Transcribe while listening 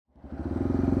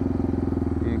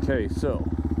Okay, so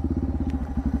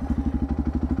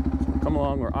come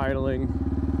along, we're idling.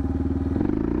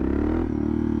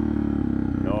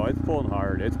 No, it's pulling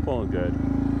hard, it's pulling good.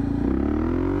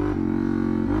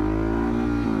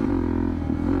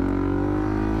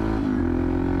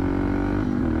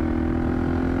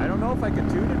 I don't know if I could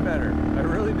tune it better. I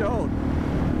really don't.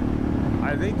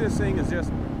 I think this thing is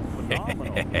just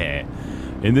phenomenal.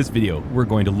 In this video, we're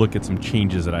going to look at some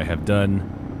changes that I have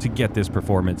done to get this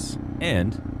performance,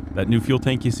 and that new fuel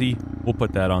tank you see, we'll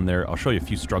put that on there. I'll show you a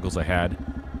few struggles I had,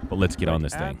 but let's get on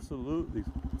this thing. Absolutely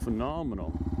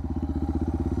phenomenal.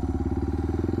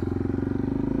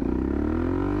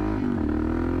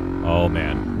 Oh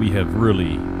man, we have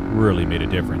really made a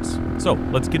difference. So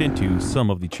let's get into some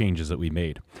of the changes that we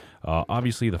made.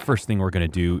 Obviously, the first thing we're going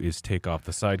to do is take off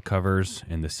the side covers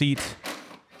and the seat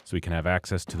so we can have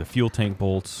access to the fuel tank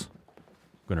bolts.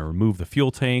 I'm going to remove the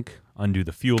fuel tank, undo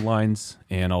the fuel lines,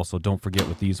 and also don't forget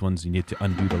with these ones, you need to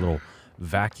undo the little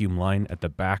vacuum line at the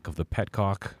back of the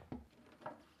petcock.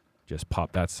 Just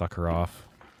pop that sucker off.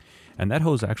 And that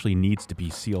hose actually needs to be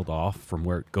sealed off from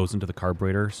where it goes into the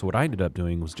carburetor. So what I ended up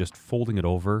doing was just folding it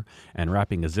over and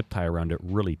wrapping a zip tie around it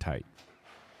really tight.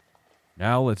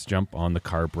 Now let's jump on the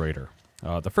carburetor.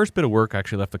 The first bit of work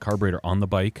actually left the carburetor on the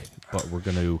bike, but we're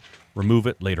going to remove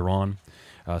it later on.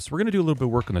 So we're going to do a little bit of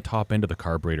work on the top end of the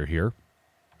carburetor here.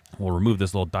 We'll remove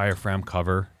this little diaphragm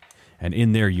cover, and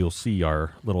in there you'll see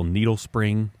our little needle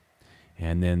spring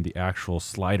and then the actual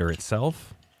slider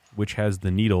itself, which has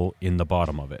the needle in the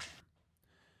bottom of it.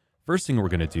 First thing we're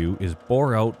going to do is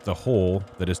bore out the hole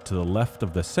that is to the left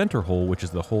of the center hole, which is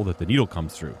the hole that the needle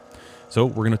comes through. So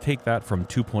we're going to take that from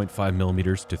 2.5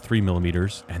 millimeters to 3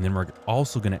 millimeters, and then we're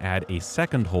also going to add a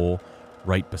second hole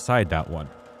right beside that one.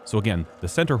 So again, the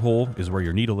center hole is where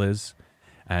your needle is,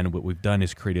 and what we've done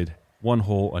is created one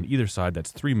hole on either side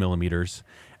that's 3 millimeters,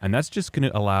 and that's just going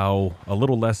to allow a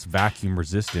little less vacuum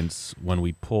resistance when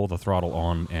we pull the throttle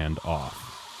on and off.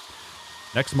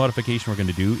 Next modification we're going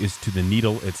to do is to the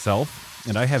needle itself,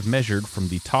 and I have measured from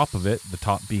the top of it, the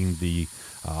top being the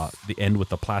end with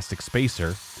the plastic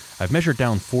spacer. I've measured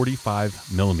down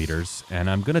 45 millimeters, and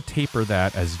I'm going to taper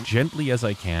that as gently as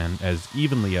I can, as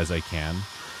evenly as I can.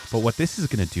 But what this is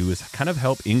going to do is kind of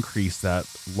help increase that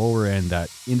lower end, that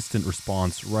instant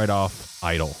response right off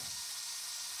idle.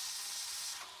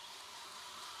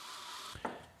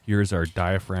 Here's our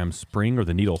diaphragm spring, or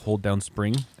the needle hold down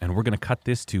spring, and we're going to cut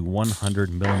this to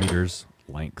 100 millimeters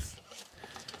length.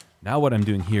 Now what I'm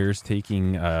doing here is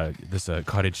taking this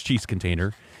cottage cheese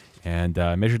container and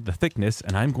measured the thickness,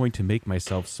 and I'm going to make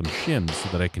myself some shims so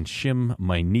that I can shim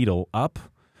my needle up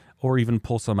or even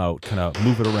pull some out, kind of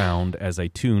move it around as I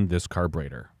tune this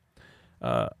carburetor.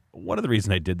 One of the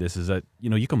reasons I did this is that, you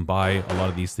know, you can buy a lot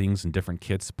of these things in different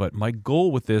kits, but my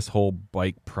goal with this whole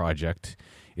bike project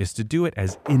is to do it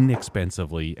as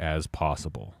inexpensively as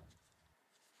possible.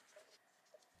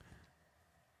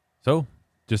 So,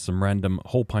 just some random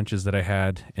hole punches that I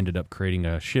had, ended up creating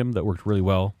a shim that worked really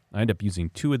well. I ended up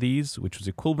using 2 of these, which was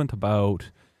equivalent to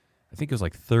about, I think it was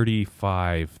like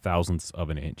 35 thousandths of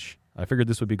an inch. I figured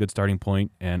this would be a good starting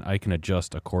point, and I can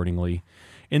adjust accordingly.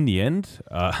 In the end,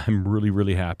 I'm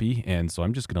really happy, and so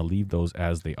I'm just going to leave those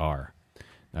as they are.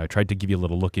 Now, I tried to give you a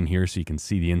little look in here so you can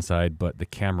see the inside, but the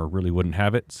camera really wouldn't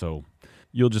have it, so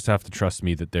you'll just have to trust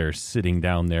me that they're sitting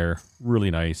down there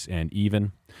really nice and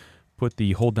even. Put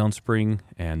the hold down spring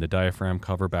and the diaphragm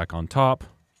cover back on top,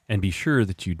 and be sure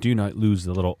that you do not lose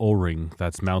the little O-ring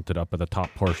that's mounted up at the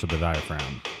top portion of the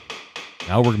diaphragm.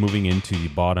 Now we're moving into the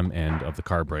bottom end of the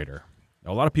carburetor.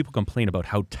 Now, a lot of people complain about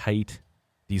how tight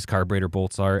these carburetor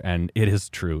bolts are, and it is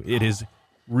true. It is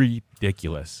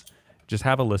ridiculous. Just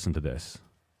have a listen to this.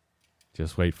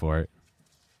 Just wait for it.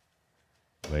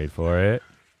 Wait for it.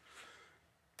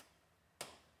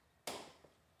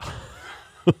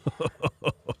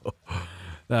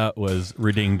 That was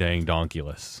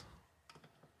riding-dang-donkulous.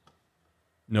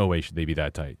 No way should they be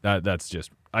that tight. That's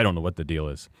just, I don't know what the deal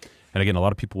is. And again, a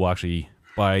lot of people will actually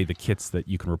buy the kits that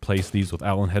you can replace these with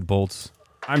Allen head bolts.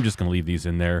 I'm just going to leave these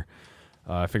in there.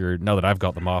 I figured now that I've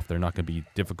got them off, they're not going to be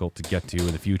difficult to get to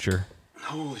in the future.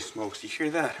 Holy smokes, you hear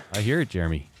that? I hear it,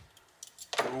 Jeremy.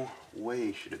 No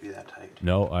way should it be that tight.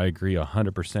 No, I agree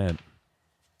 100%.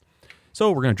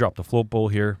 So we're going to drop the float bowl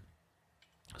here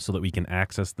so that we can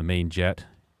access the main jet.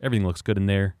 Everything looks good in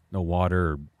there. No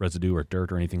water or residue or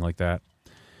dirt or anything like that.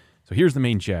 So here's the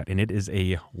main jet, and it is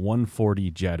a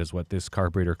 140 jet is what this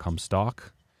carburetor comes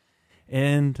stock.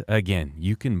 And again,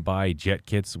 you can buy jet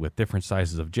kits with different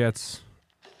sizes of jets.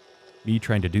 Me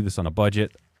trying to do this on a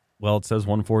budget, well, it says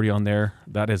 140 on there.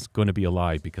 That is going to be a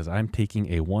lie because I'm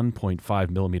taking a 1.5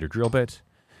 millimeter drill bit,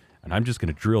 and I'm just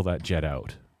going to drill that jet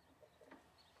out.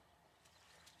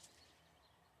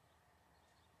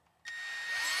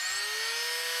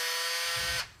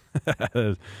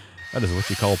 That is what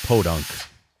you call podunk.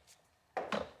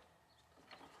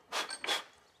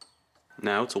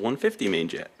 Now it's a 150 main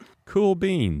jet. Cool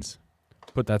beans.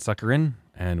 Put that sucker in,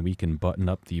 and we can button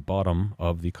up the bottom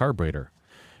of the carburetor.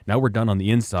 Now we're done on the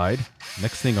inside.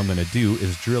 Next thing I'm going to do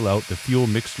is drill out the fuel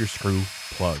mixture screw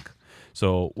plug.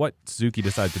 So what Suzuki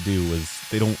decided to do was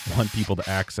they don't want people to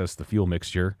access the fuel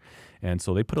mixture, and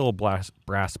so they put a little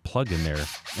brass plug in there.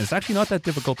 And it's actually not that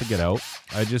difficult to get out.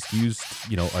 I just used,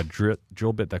 a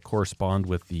drill bit that correspond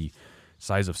with the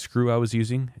size of screw I was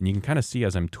using, and you can kind of see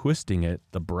as I'm twisting it,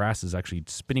 the brass is actually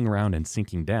spinning around and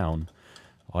sinking down.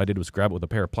 All I did was grab it with a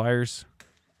pair of pliers,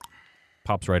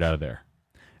 pops right out of there.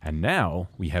 And now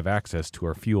we have access to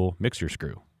our fuel mixture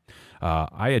screw.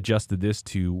 I adjusted this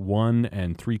to 1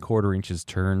 3/4 inches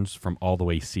turns from all the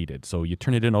way seated. So you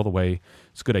turn it in all the way.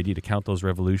 It's a good idea to count those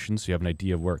revolutions so you have an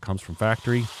idea of where it comes from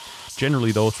factory.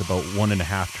 Generally though, it's about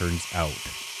 1.5 turns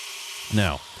out.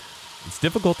 Now, it's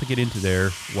difficult to get into there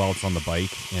while it's on the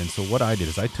bike, and so what I did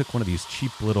is I took one of these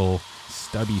cheap little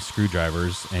stubby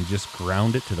screwdrivers and just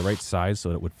ground it to the right size so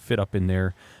that it would fit up in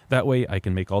there. That way I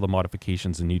can make all the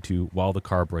modifications I need to while the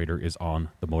carburetor is on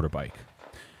the motorbike.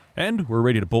 And we're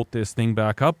ready to bolt this thing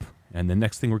back up, and the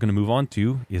next thing we're going to move on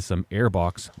to is some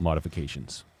airbox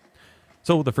modifications.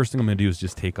 So the first thing I'm going to do is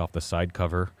just take off the side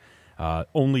cover,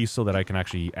 only so that I can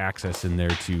actually access in there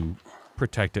to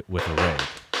protect it with a rag.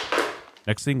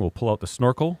 Next thing, we'll pull out the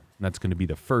snorkel, and that's going to be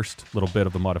the first little bit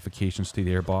of the modifications to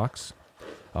the airbox.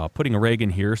 Putting a rag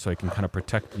in here so I can kind of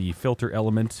protect the filter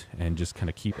element and just kind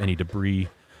of keep any debris,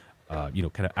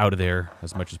 kind of out of there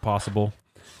as much as possible.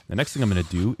 The next thing I'm going to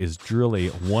do is drill a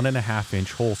 1.5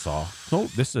 inch hole saw. No,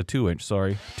 this is a 2 inch,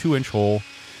 sorry. 2 inch hole.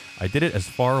 I did it as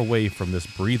far away from this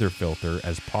breather filter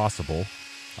as possible.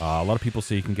 A lot of people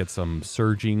say you can get some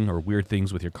surging or weird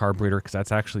things with your carburetor because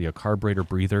that's actually a carburetor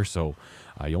breather. So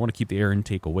you want to keep the air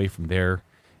intake away from there.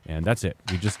 And that's it.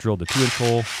 We just drilled the 2 inch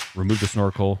hole, removed the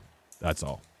snorkel. That's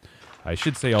all. I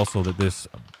should say also that this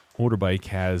motorbike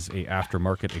has a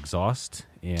aftermarket exhaust,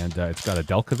 and it's got a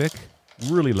Delcovic.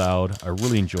 Really loud. I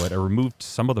really enjoy it. I removed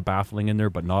some of the baffling in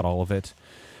there, but not all of it.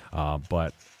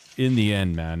 But in the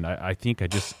end, man, I think I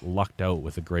just lucked out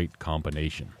with a great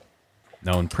combination.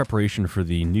 Now, in preparation for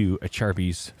the new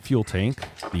acerbis fuel tank,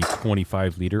 the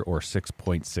 25 liter or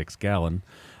 6.6 gallon,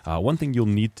 one thing you'll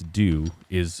need to do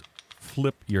is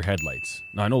flip your headlights.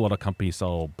 Now, I know a lot of companies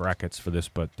sell brackets for this,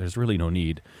 but there's really no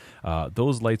need.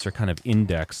 Those lights are kind of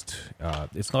indexed.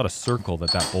 It's not a circle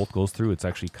that bolt goes through. It's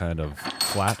actually kind of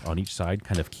flat on each side,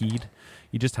 kind of keyed.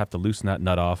 You just have to loosen that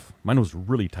nut off. Mine was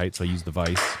really tight, so I used the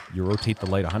vise. You rotate the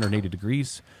light 180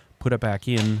 degrees, put it back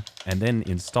in, and then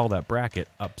install that bracket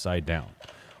upside down.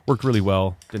 Worked really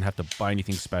well. Didn't have to buy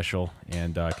anything special,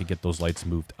 and I could get those lights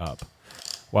moved up.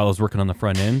 While I was working on the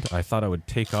front end, I thought I would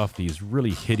take off these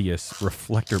really hideous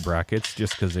reflector brackets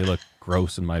just because they look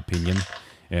gross in my opinion.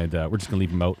 And we're just going to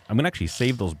leave them out. I'm going to actually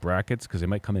save those brackets because they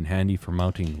might come in handy for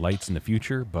mounting lights in the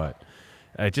future, but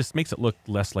it just makes it look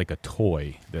less like a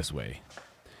toy this way.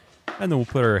 And then we'll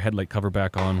put our headlight cover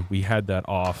back on. We had that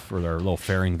off for our little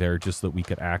fairing there just so that we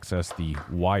could access the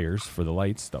wires for the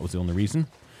lights. That was the only reason.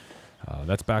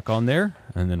 That's back on there.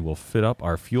 And then we'll fit up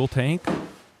our fuel tank.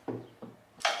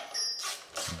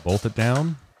 Bolt it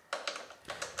down.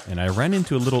 And I ran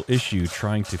into a little issue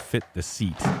trying to fit the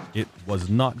seat. It was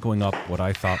not going up what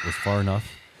I thought was far enough.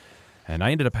 And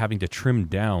I ended up having to trim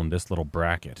down this little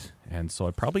bracket. And so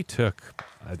I probably took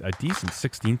a decent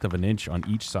 1/16 of an inch on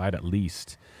each side at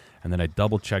least. And then I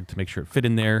double checked to make sure it fit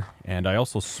in there. And I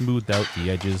also smoothed out the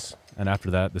edges. And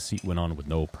after that, the seat went on with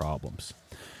no problems.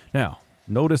 Now,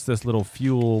 notice this little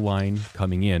fuel line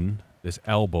coming in, this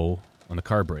elbow on the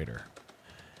carburetor.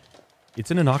 It's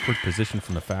in an awkward position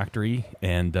from the factory,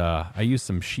 and I used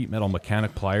some sheet metal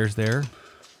mechanic pliers there.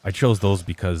 I chose those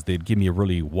because they'd give me a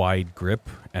really wide grip,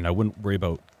 and I wouldn't worry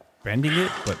about bending it,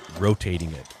 but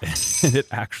rotating it. And it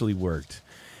actually worked.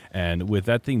 And with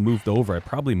that thing moved over, I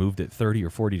probably moved it 30 or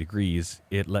 40 degrees.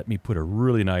 It let me put a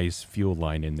really nice fuel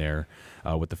line in there.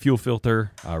 With the fuel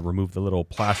filter, remove the little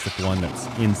plastic one that's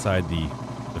inside the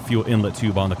fuel inlet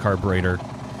tube on the carburetor,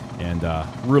 and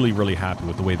really, really happy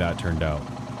with the way that turned out.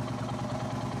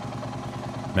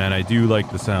 Man, I do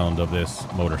like the sound of this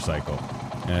motorcycle.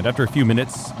 And after a few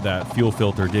minutes, that fuel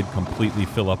filter did completely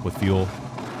fill up with fuel,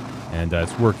 and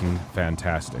it's working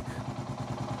fantastic.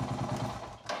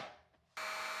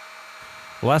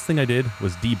 The last thing I did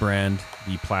was debrand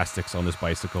the plastics on this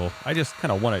bicycle. I just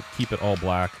kind of want to keep it all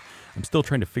black. I'm still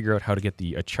trying to figure out how to get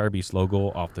the acerbis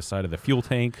logo off the side of the fuel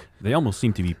tank. They almost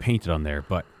seem to be painted on there,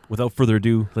 but without further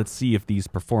ado, let's see if these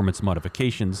performance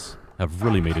modifications have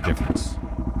really made a difference.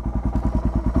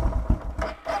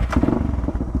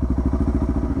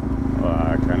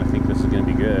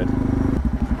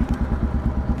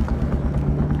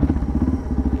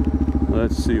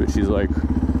 Let's see what she's like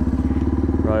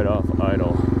right off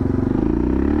idle.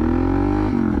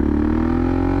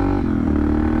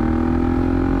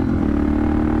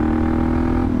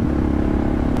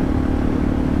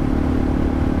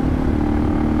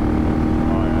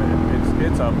 Oh, yeah,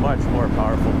 it's a much more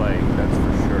powerful bike, that's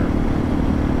for sure.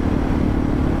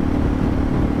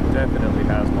 Definitely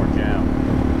has more jam.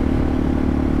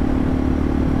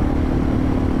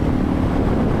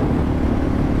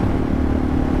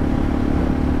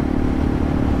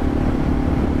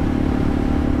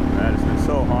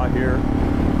 Here,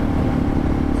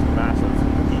 it's a massive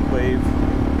heat wave.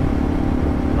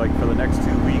 Like for the next 2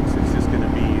 weeks, it's just going to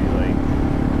be like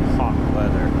hot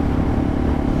weather.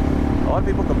 A lot of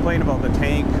people complain about the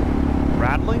tank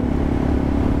rattling.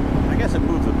 I guess it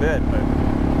moves a bit, but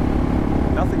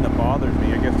nothing that bothers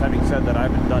me. I guess having said that, I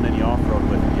haven't done any off-road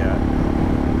with it yet.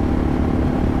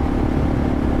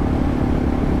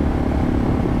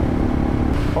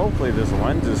 Hopefully this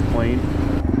lens is clean.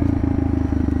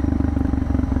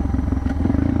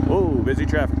 Whoa, busy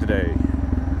traffic today.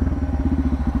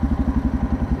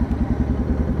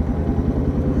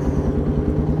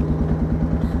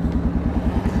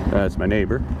 That's my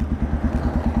neighbor.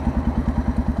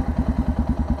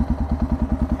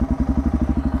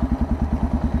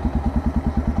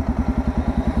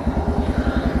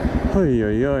 Ay,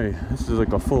 ay, ay. This is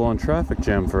like a full-on traffic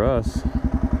jam for us.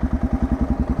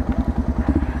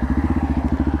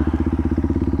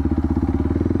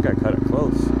 Gotta cut it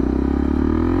close.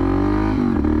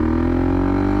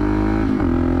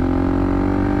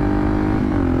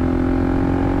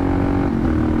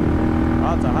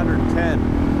 It's 110.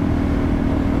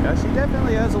 Yeah, she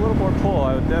definitely has a little more pull,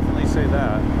 I would definitely say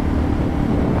that.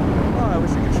 Well, I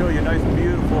wish I could show you a nice,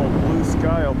 beautiful blue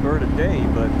sky Alberta day,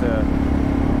 but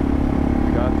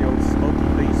we got the old smoky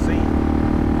BC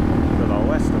to the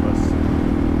west of us.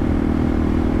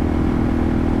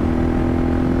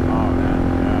 Oh, man,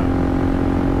 yeah.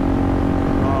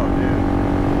 Oh, dude.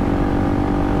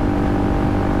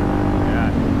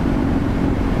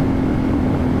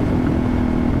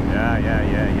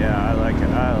 Yeah, I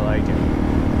like it.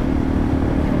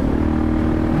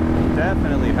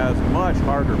 Definitely has much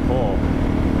harder pull.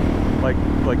 Like,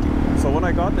 so when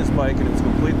I got this bike and it was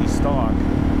completely stock,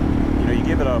 you know, you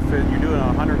give it a fit, you're doing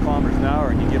 100 kilometers an hour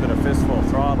and you give it a fistful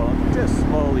throttle, it just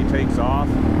slowly takes off.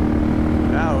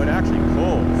 Now it actually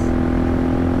pulls.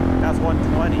 That's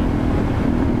 120.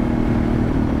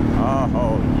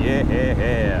 Oh, yeah.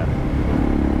 Yeah.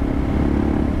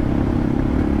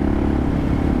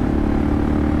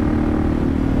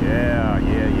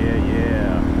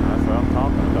 That's what I'm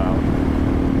talking about.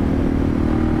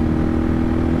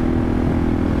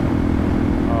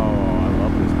 Oh, I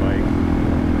love this bike.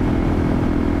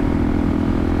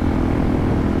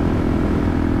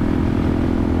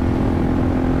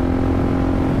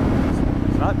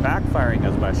 It's not backfiring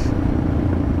as much.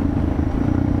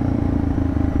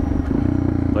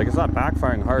 Like, it's not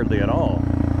backfiring hardly at all.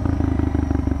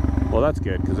 Well, that's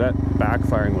good, because that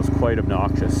backfiring was quite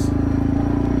obnoxious.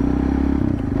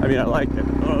 I mean, I liked it.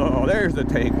 Oh, there's the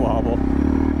tank wobble.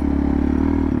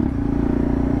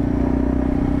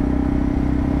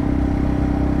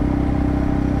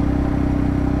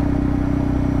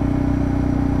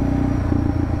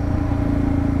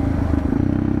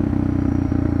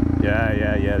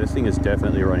 Yeah, this thing is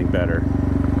definitely running better.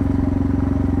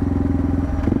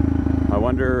 I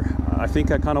wonder, I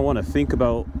think I kind of want to think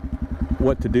about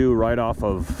what to do right off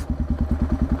of,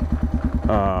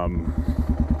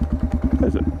 what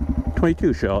is it?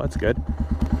 22 shell, that's good.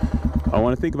 I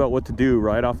want to think about what to do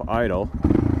right off idle.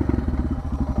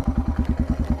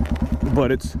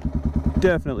 But it's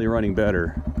definitely running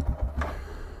better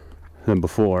than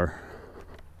before.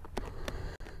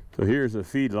 So here's a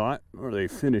feedlot where they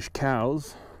finish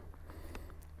cows.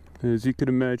 As you can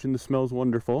imagine, the smell's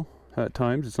wonderful at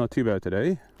times. It's not too bad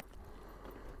today.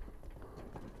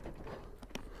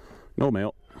 No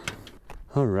mail.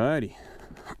 Alrighty.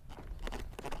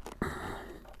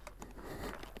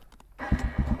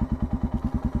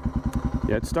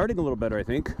 Yeah, it's starting a little better, I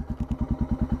think.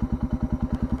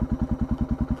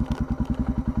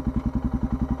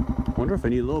 Wonder if I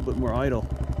need a little bit more idle.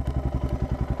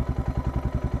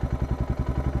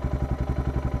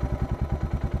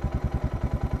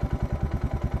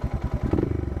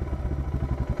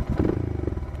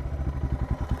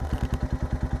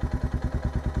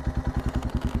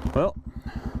 Well,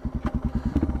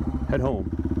 head home.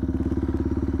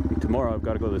 Tomorrow I've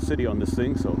got to go to the city on this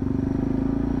thing, so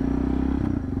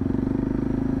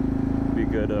be a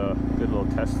good little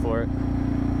test for it.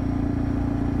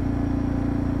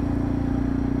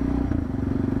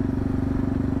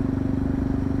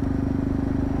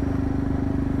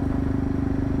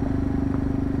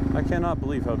 cannot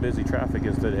believe how busy traffic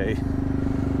is today.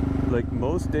 Like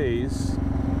most days,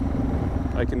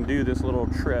 I can do this little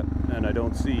trip and I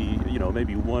don't see, you know,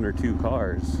 maybe 1 or 2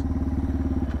 cars.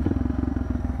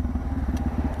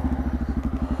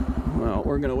 Well,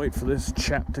 we're gonna wait for this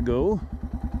chap to go,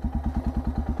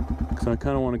 because I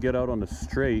kind of want to get out on the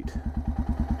straight,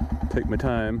 take my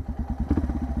time.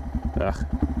 Ugh,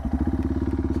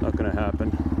 it's not gonna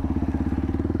happen.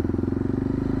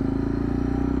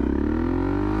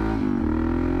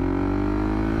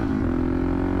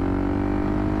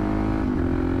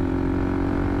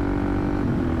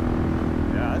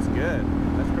 Yeah, that's good.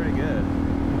 That's pretty good.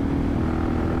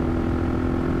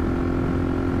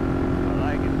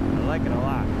 I like it a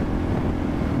lot.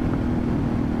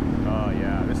 Oh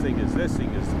yeah, this thing is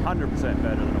 100%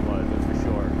 better than it was, that's for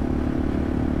sure.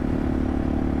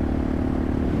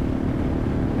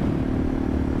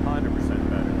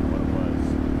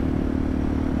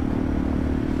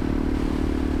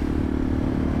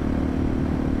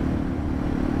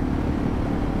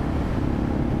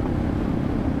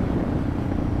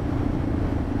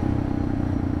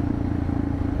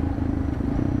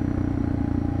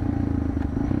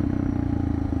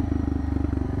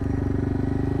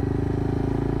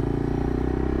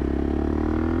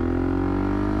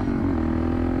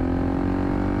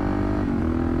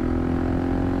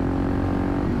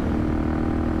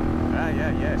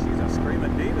 Yeah, she's a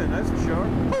screaming demon, that's for sure.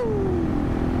 Woo!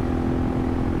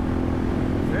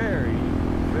 Very,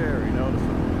 very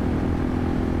noticeable.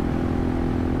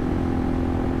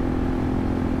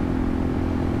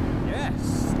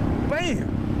 Yes! Bam!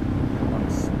 I'm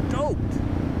stoked!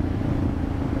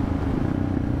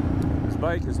 This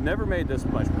bike has never made this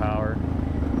much power,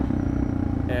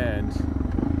 and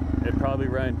it probably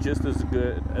ran just as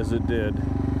good as it did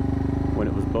when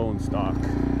it was bone stock.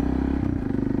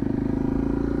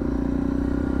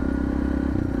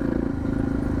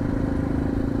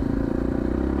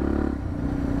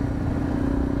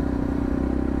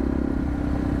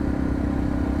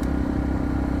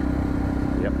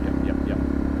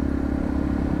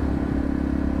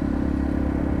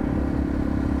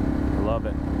 Love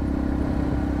it.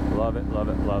 Love it, love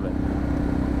it, love it.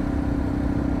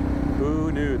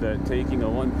 Who knew that taking a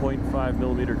 1.5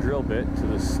 millimeter drill bit to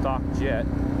the stock jet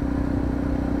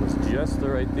was just the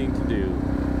right thing to do?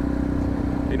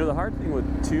 You know, the hard thing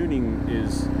with tuning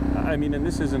is, I mean, and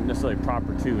this isn't necessarily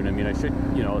proper tune. I mean, I should,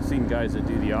 you know, I've seen guys that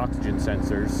do the oxygen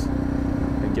sensors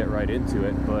and get right into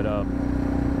it, but,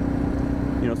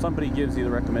 you know, somebody gives you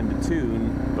the recommended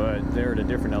tune, but they're at a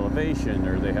different elevation,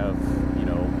 or they have, you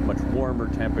know, much warmer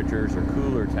temperatures or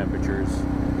cooler temperatures.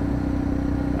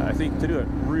 I think to do a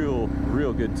real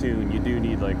good tune, you do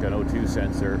need like an O2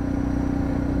 sensor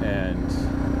and,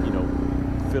 you know,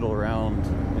 fiddle around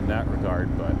in that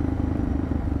regard, but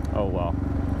oh well.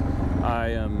 I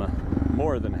am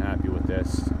more than happy with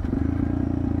this.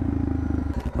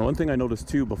 Now, one thing I noticed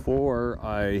too, before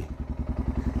I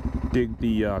did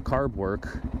the carb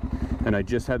work and I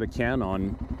just had the can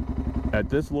on, at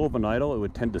this low of an idle it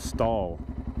would tend to stall,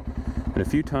 and a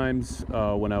few times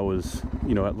when I was,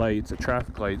 you know, at lights, at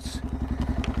traffic lights,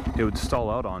 it would stall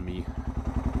out on me.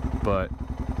 But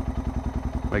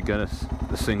my goodness,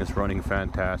 this thing is running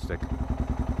fantastic.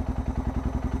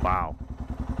 Wow,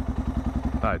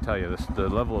 I tell you, the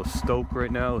level of stoke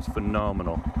right now is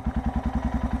phenomenal.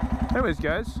 Anyways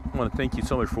guys, I want to thank you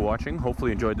so much for watching.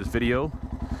 Hopefully you enjoyed this video.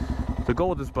 The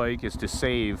goal of this bike is to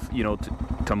save, you know,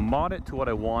 to mod it to what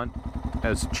I want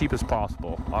as cheap as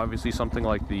possible. Obviously something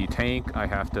like the tank, I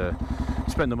have to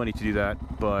spend the money to do that,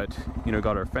 but, you know,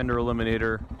 got our fender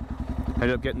eliminator.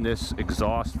 Ended up getting this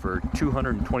exhaust for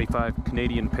 225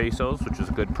 Canadian pesos, which is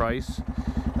a good price.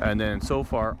 And then so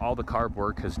far, all the carb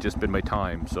work has just been my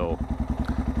time, so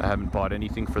I haven't bought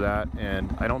anything for that,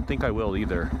 and I don't think I will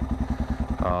either.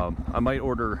 I might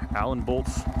order Allen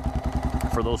bolts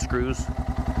for those screws,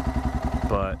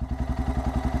 but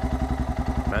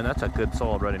man, that's a good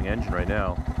solid running engine right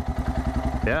now.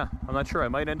 Yeah, I'm not sure. I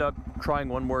might end up trying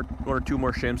one or two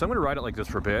more shims. I'm going to ride it like this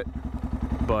for a bit,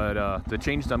 but the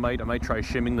changes I might try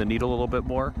shimming the needle a little bit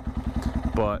more.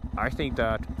 But I think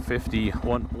that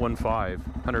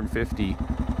 150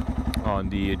 on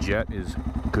the jet is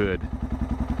good.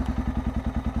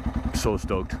 So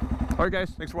stoked. All right guys,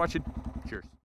 thanks for watching. Cheers.